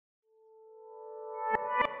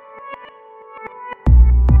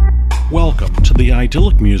Welcome to the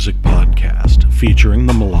Idyllic Music Podcast, featuring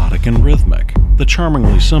the melodic and rhythmic, the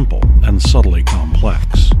charmingly simple and subtly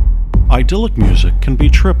complex. Idyllic music can be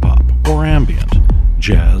trip-hop or ambient,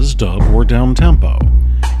 jazz, dub, or down-tempo.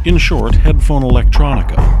 In short, headphone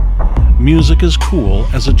electronica. Music as cool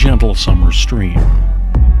as a gentle summer stream.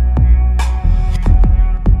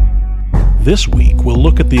 This week, we'll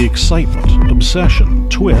look at the excitement, obsession,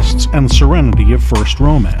 twists, and serenity of first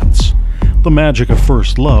romance. The magic of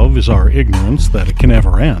first love is our ignorance that it can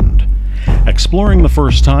never end. Exploring the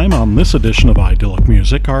first time on this edition of Idyllic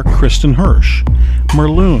Music are Kristen Hirsch,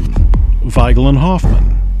 Merloon, Weigel and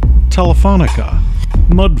Hoffman, Telefonica,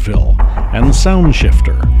 Mudville, and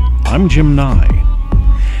Soundshifter. I'm Jim Nye.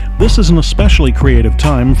 This is an especially creative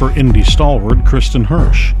time for indie stalwart Kristen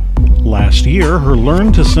Hirsch. Last year, her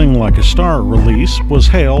Learn to Sing Like a Star release was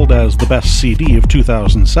hailed as the best CD of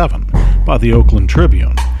 2007 by the Oakland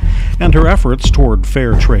Tribune, and her efforts toward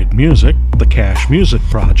fair trade music, the Cash Music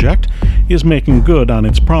Project, is making good on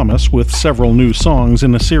its promise with several new songs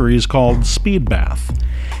in a series called Speed Bath.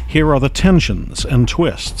 Here are the tensions and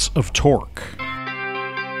twists of Torque.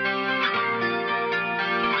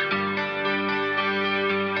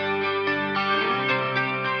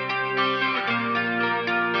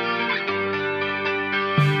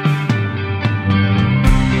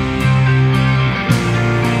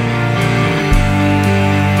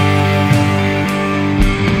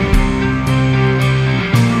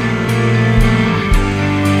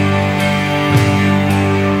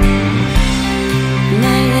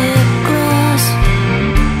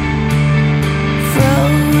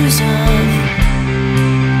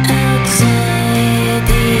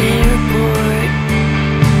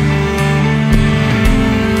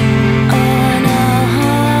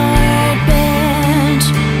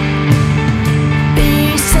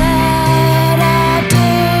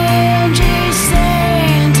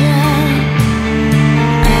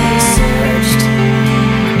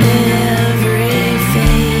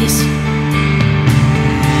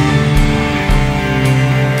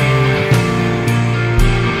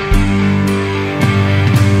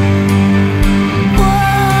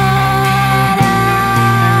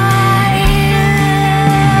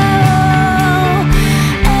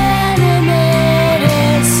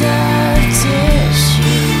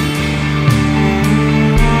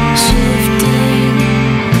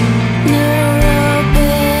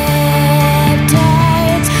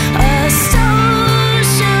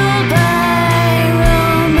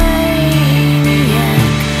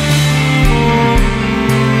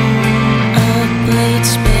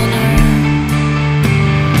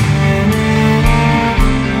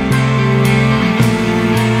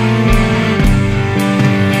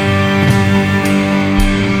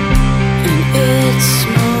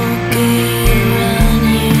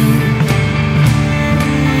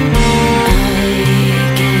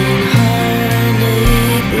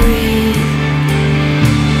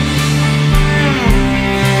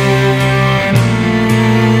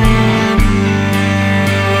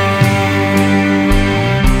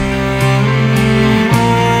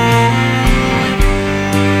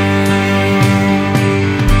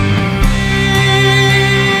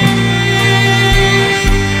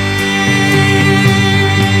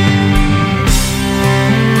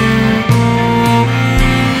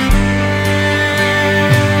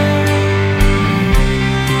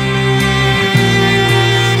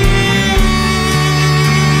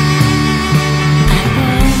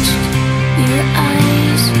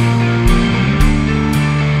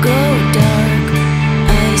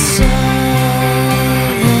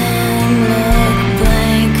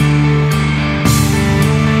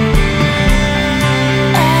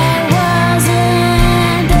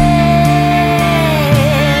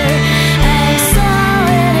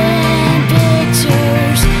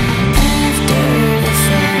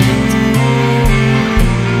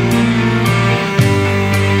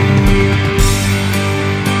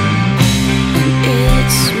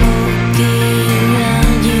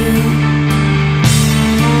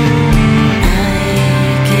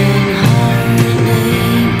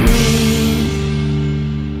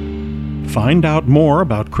 Find out more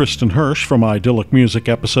about Kristen Hirsch from Idyllic Music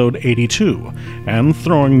episode 82 and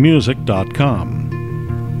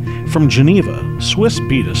throwingmusic.com. From Geneva, Swiss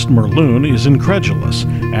beatist Merloon is incredulous,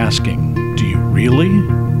 asking, "Do you really?"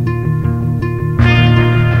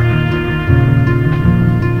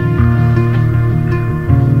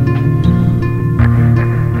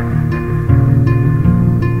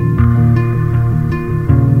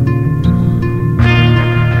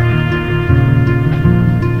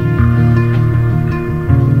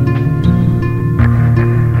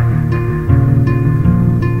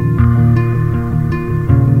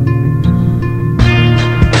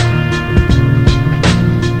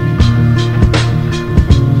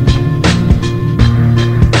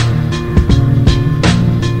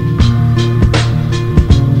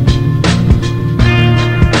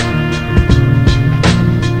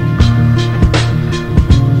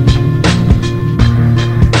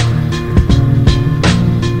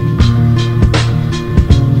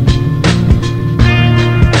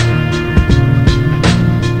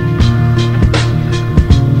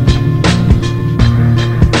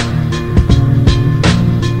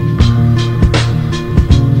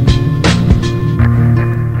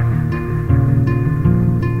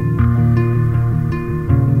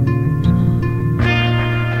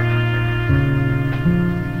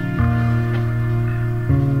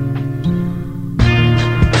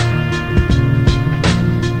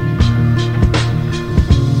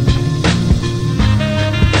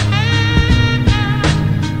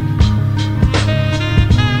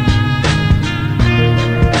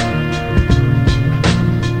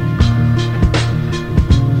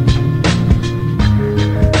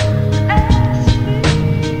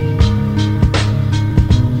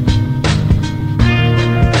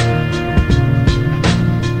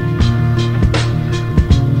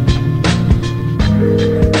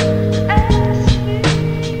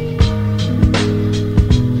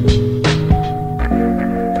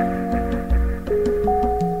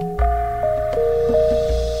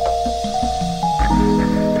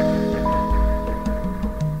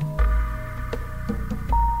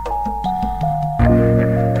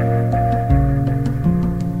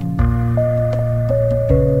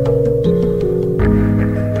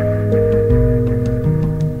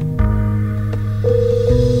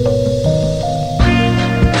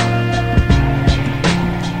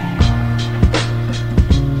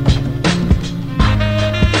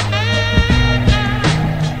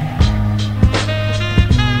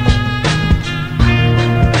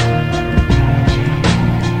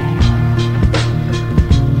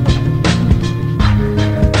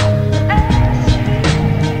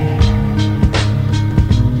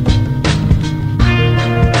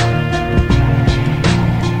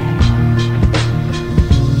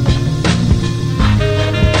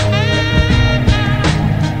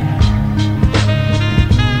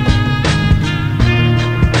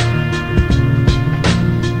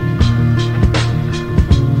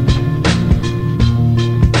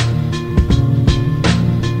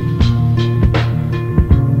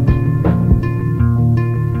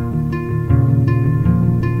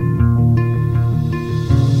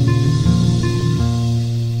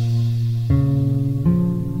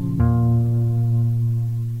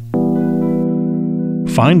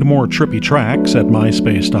 Find more trippy tracks at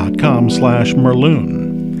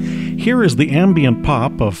myspace.com/Merloon. Here is the ambient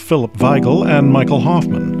pop of Philip Weigel and Michael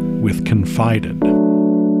Hoffman with Confided.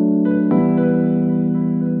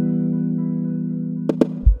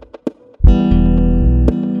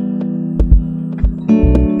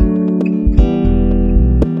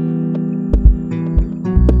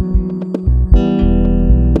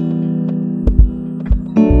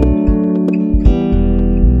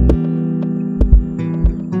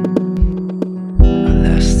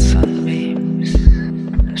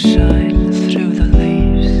 Shine through the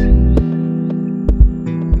leaves.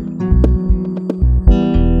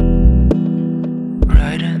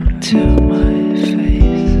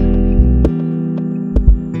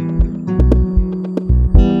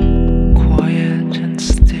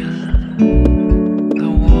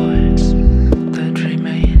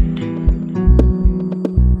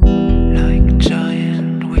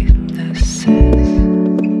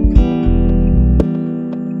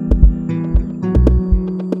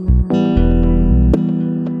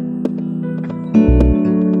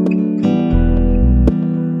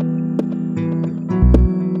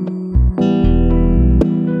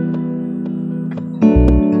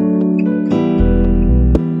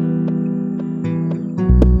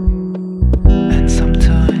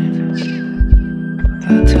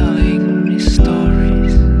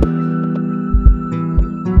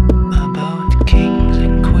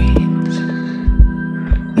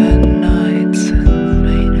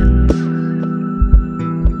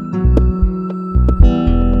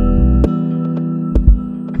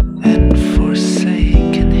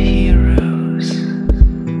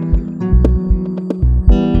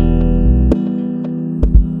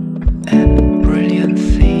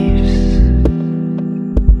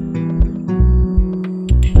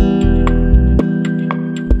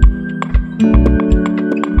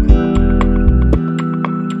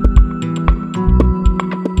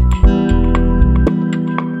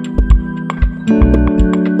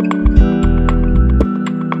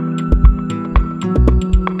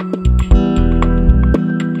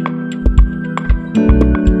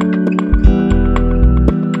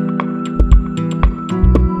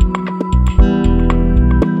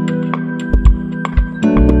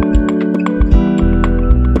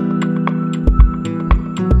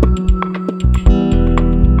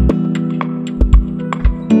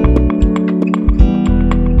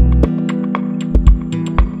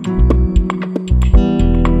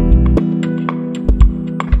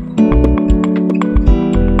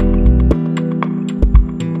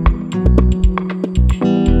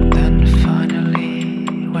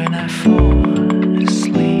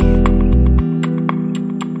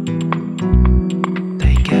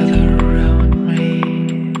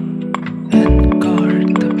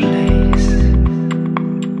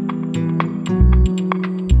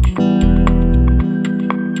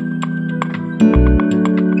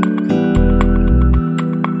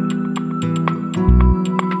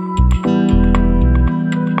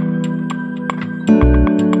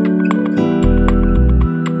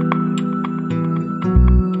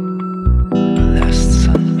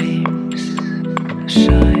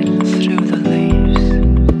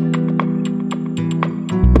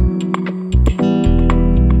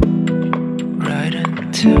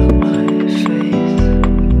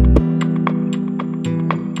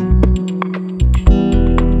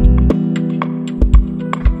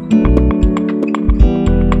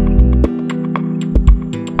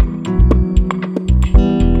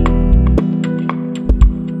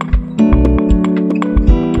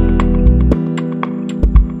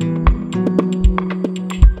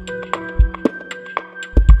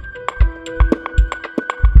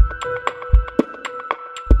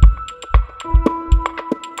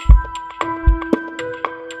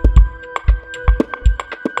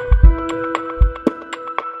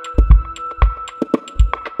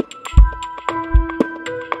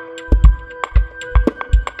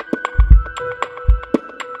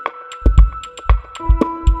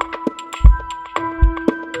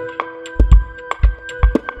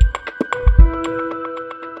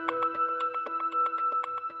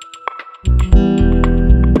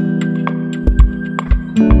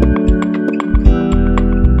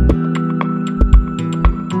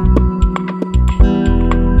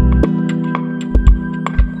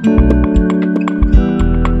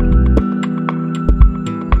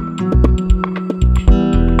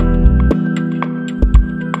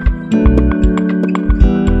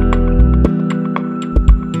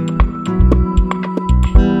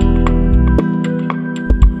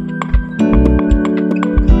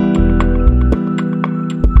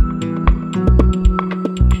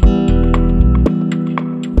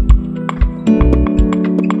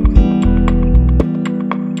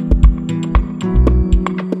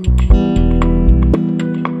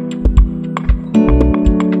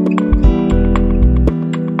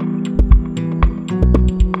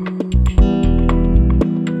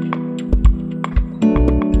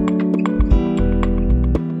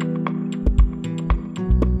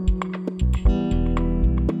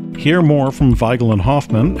 Hear more from Weigel and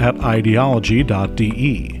Hoffman at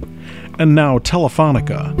ideology.de. And now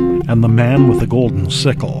Telefonica and the Man with the Golden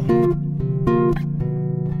Sickle.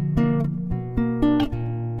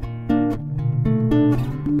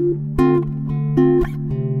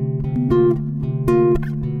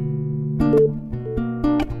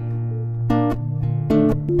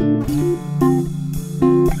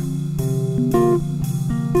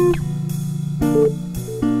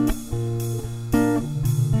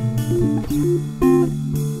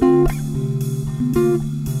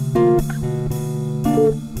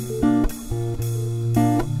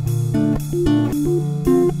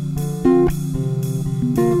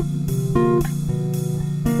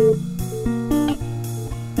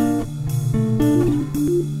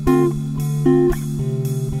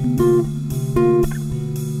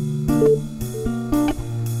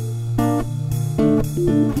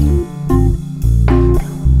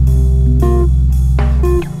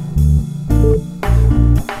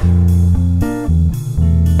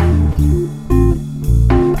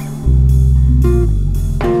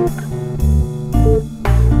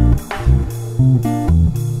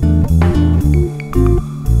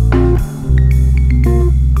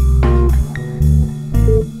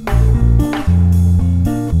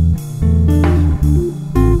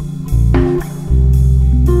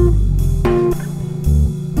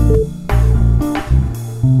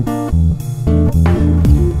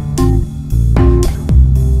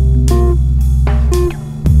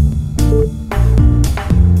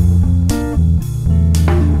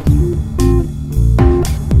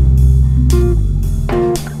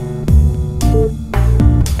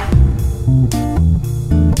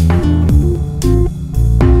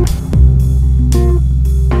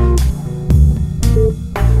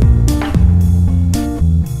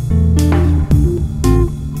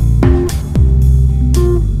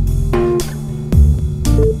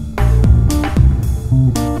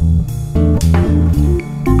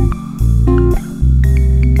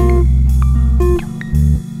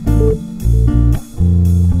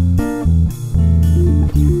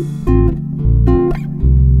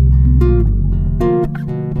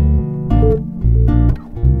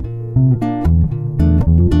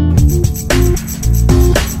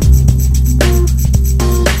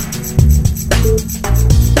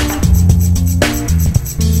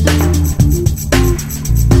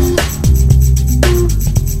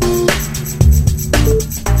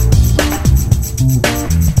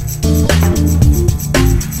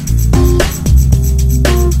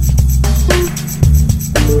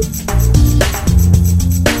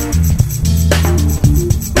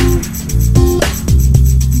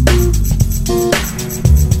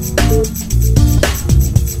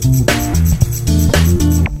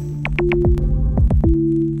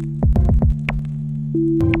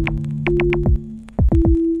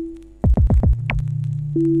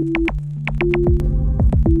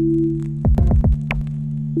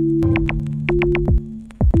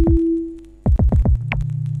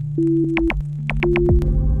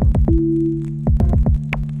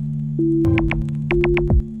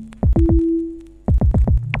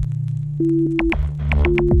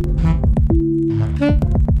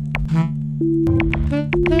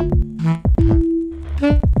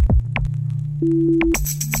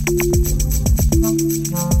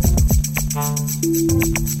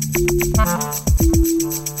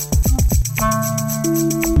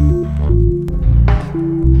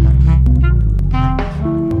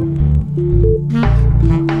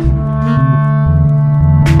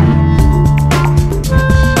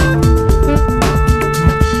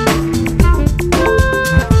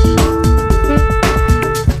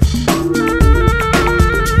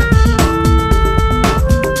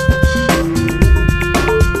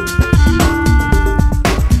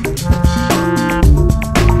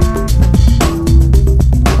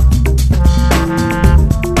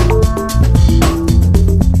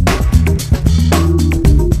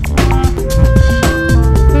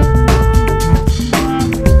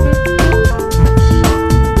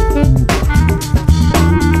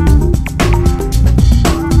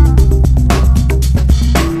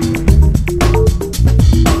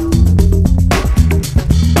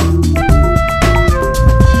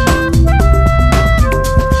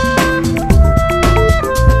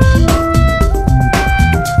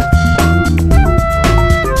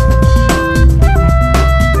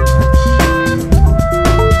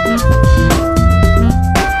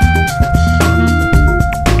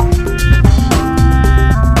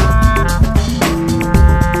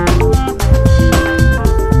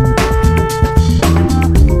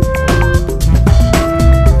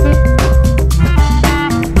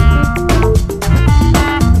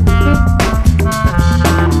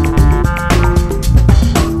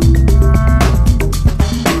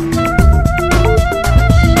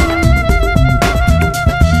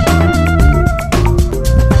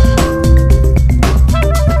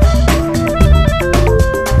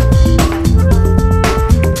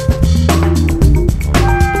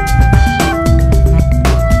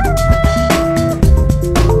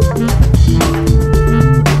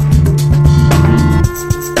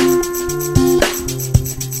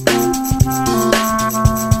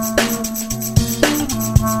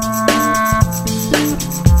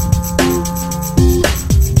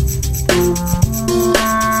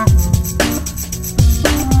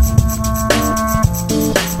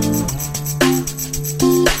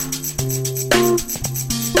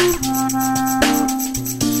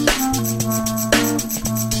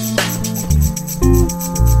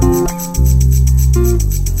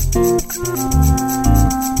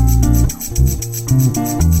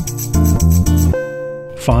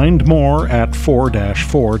 Find more at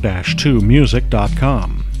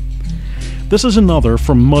 4-4-2music.com. This is another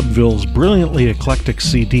from Mudville's brilliantly eclectic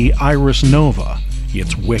CD Iris Nova.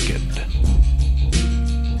 It's Wicked.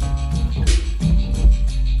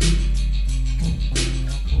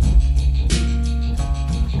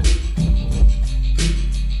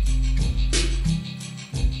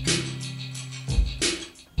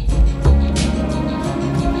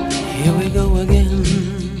 Here we go again.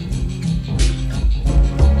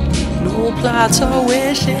 No plots or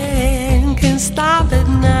wishing can stop it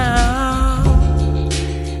now.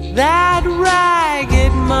 That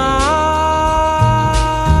ragged march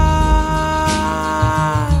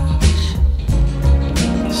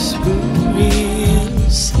is real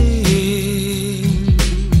sin.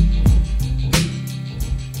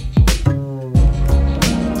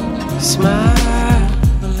 Smile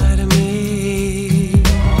at me.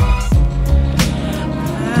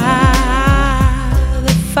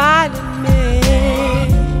 Fighting me,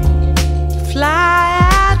 fly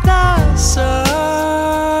at the sun.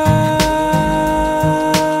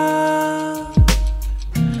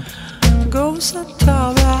 Ghosts of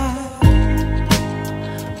Torah,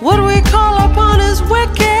 what we call upon is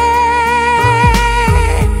wicked.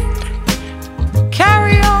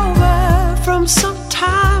 Carry over from some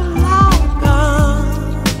time long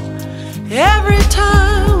gone. Every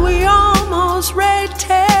time we almost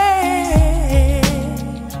rotate.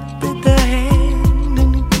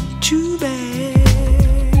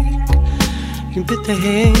 You bit the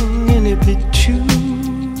hand and it bit you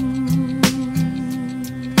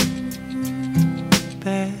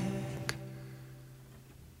back.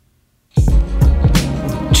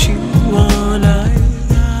 What you want, I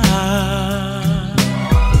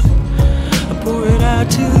pour it out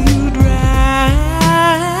till you drown.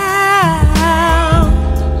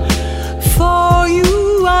 For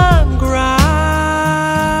you I'm ground.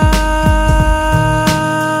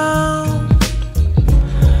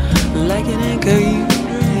 Like an anchor you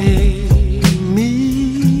drag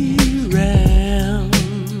me round.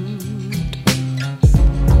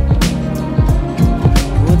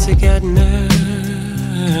 Once it got nerves,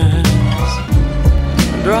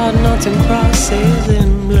 draw knots and crosses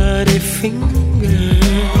and bloody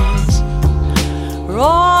fingers were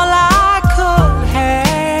all I could have.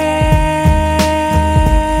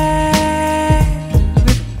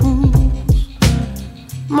 It moves,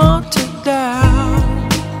 melted down.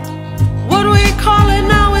 What we call it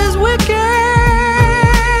now is wicked.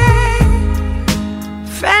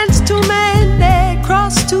 Fence to mend,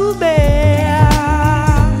 cross to bear.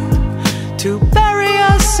 To bury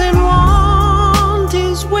us in want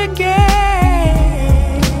is wicked.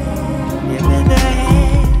 You bit the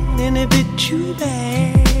hand and it bit you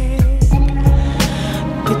back.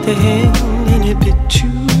 Bit the hand and it bit you.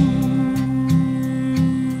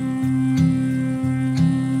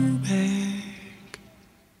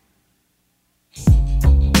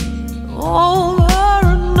 Over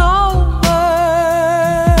and over,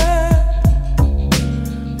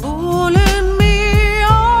 pulling me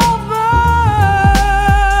over,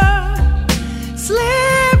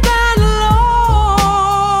 sleep alone.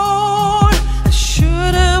 I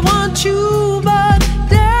shouldn't want you, but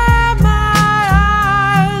damn my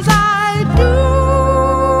eyes, I do.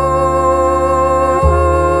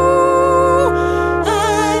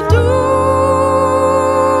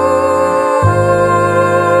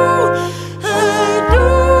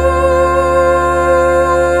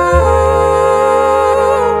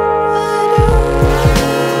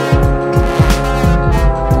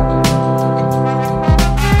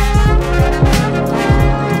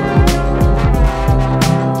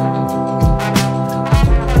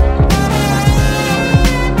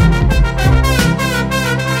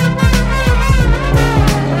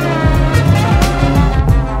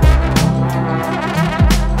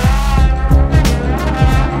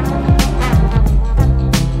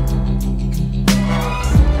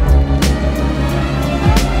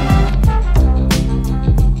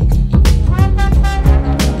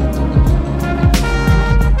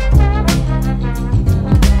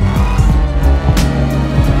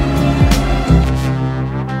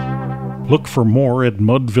 Look for more at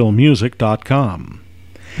mudvillemusic.com.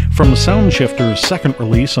 From the Soundshifter's second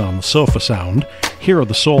release on Sofa Sound, here are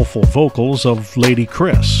the soulful vocals of Lady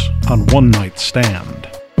Chris on One Night Stand.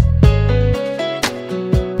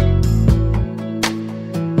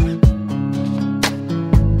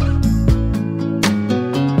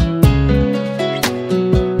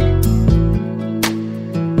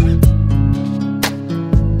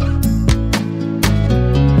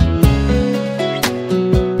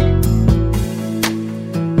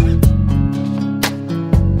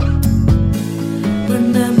 When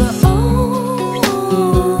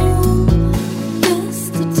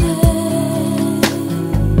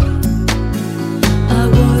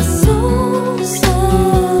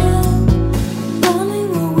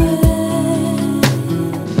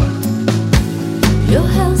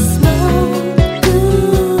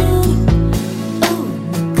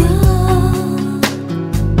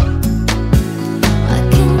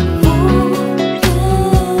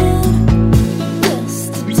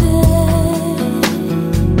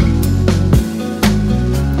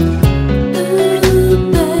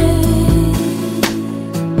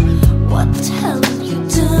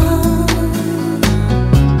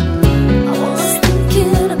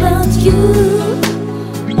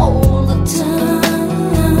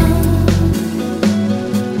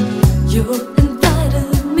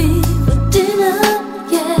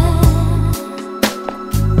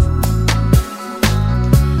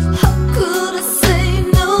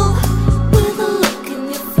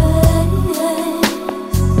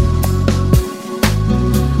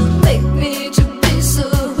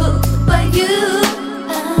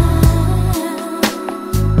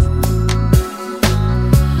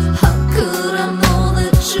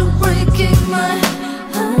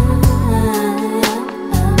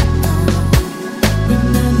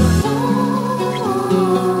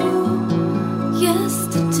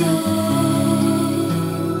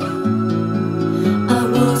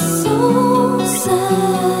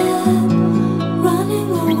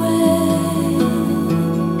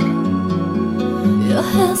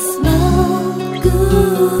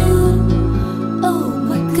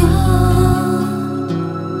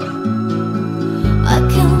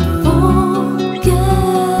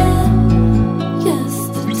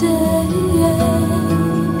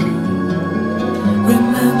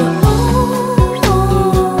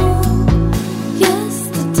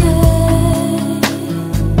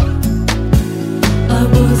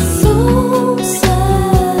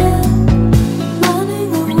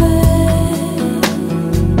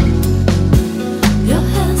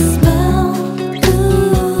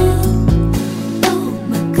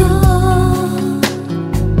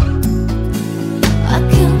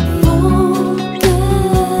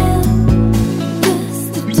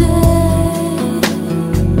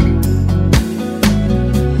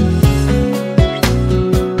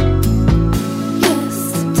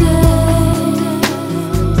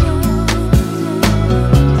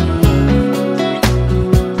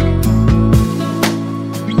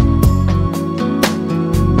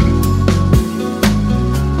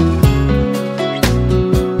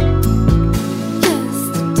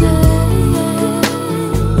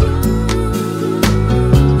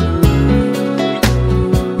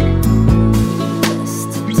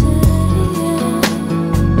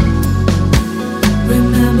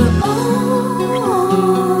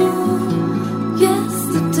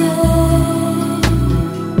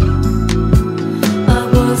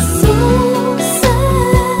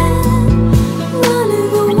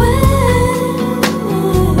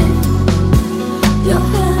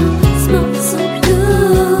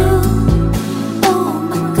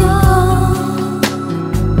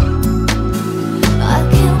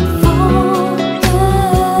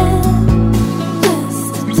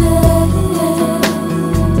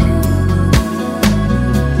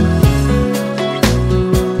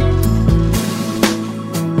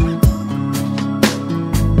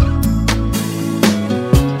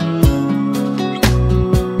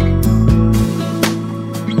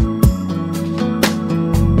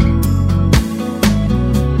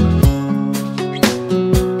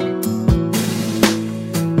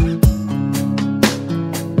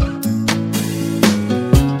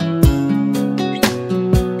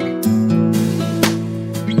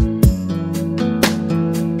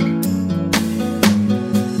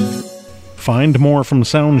Find more from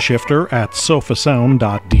Soundshifter at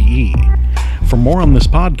sofasound.de. For more on this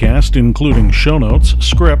podcast, including show notes,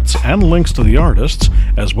 scripts, and links to the artists,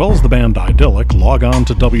 as well as the band Idyllic, log on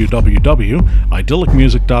to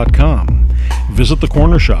www.idyllicmusic.com. Visit the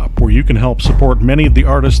Corner Shop, where you can help support many of the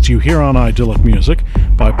artists you hear on Idyllic Music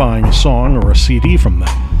by buying a song or a CD from them.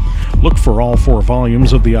 Look for all 4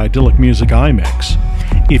 volumes of the Idyllic Music iMix.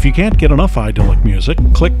 If you can't get enough Idyllic Music,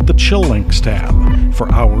 click the Chill Links tab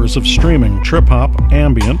for hours of streaming trip-hop,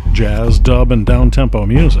 ambient, jazz, dub, and down-tempo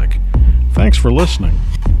music. Thanks for listening.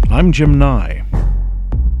 I'm Jim Nye.